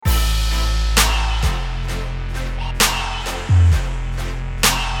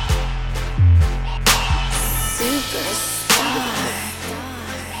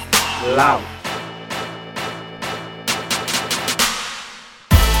out.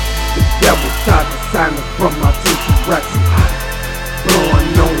 The devil tried to sign us from my teacher racks.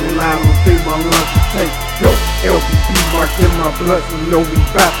 Blowing on loud, don't think my lungs will take. Yo, LBB marked in my blood, so know we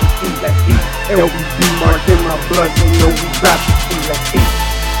bout to eat. Let's eat. LBB marked in my blood, so know we bout to eat. Let's eat.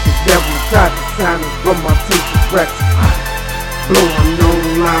 The devil tried to sign us from my teacher racks. Blowing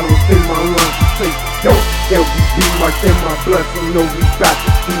on loud, don't think my lungs will take. Yo, LBB marked in my blood, so know we bout to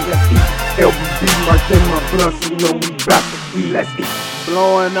eat. Let's eat. LBB marked in my blood, so know we bout to eat. Let's eat.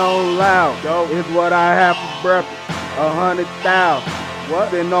 Blowing on loud, is what I have for breakfast. 100,000. What?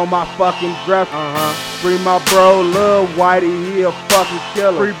 Sitting on my fucking dress. Free my bro, Lil Whitey, he a fucking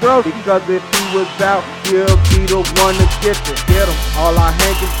killer. Free bro. Because if he was out, he'll be the one to get you. Get him. All I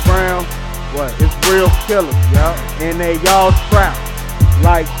hang is brown. What? It's real killers. And they all strapped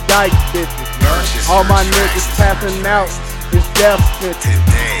like dyke bitches. All my niggas passing out is death bitches.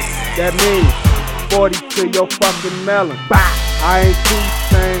 That means 40 to your fucking melon. Bye. I ain't too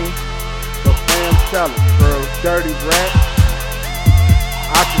sane, but fam tellin', bro. Dirty rat,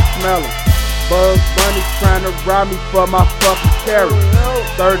 I can smell him. Bugs Bunny trying to rob me for my fucking carry.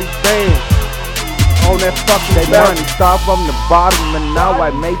 30 bands on that fucking money. Start from the bottom and now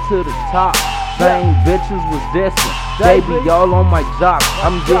I made to the top. Same bitches was dissing, they be all on my jock.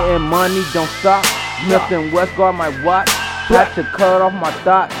 I'm getting money, don't stop. Smith and West guard my watch. Had to cut off my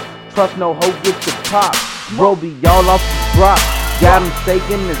thoughts. Trust no hoe, get your pop. Bro be all off the drop. Got him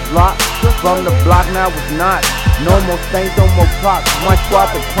shaking his lock. From the block now it's not. No more stains, no more props. My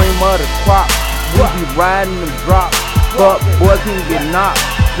squad the cream of the crop. We be riding and drop. Fuck boy can get knocked.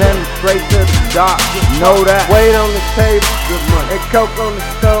 Send him straight to the dock. Know that. Weight on the table, good money. And coke on the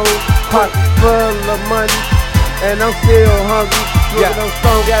stove. Pockets full of money. And I'm still hungry. Looking on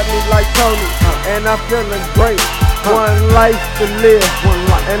stone got me like Tony. And I'm feeling great. One life to live.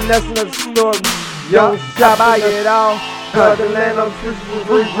 And that's another story. Young shop, I it all. Cause the land on the streets was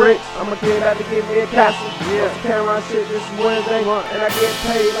 3 bricks. I'm a kid about to give me a castle. Carry around shit this Wednesday. And I get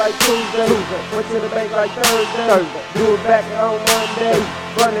paid like Tuesday. Went to the bank like Thursday. Do it back on Monday.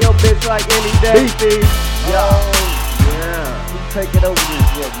 Run your bitch like any day. Yo, yeah. You take it over this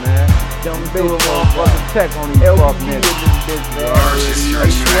shit, man. Don't do a motherfucking check on these fuck niggas.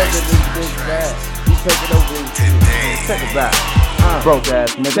 You take it over this shit. Check it back. Broke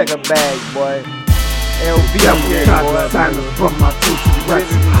ass nigga. Check a bag, boy. LB, I'm trying to from my teacher racks.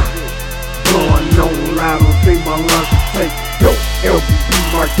 Blowing on loud, don't think my lungs will take. Yo, LBB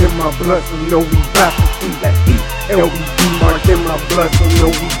marked in my blood, so know we bout to eat. Let's eat. LBB marked in my blood, so know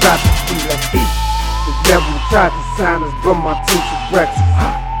we bout to eat. Let's eat. The devil tried to sign us from my teacher racks.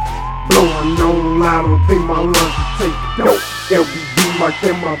 Blowing on loud, don't think my lungs will take. Yo, LBB marked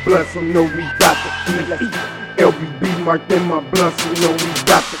in my blood, so know we bout to eat. Let's eat. LBB marked in my blood, so know we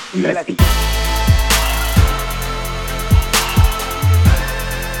bout to eat. Let's eat.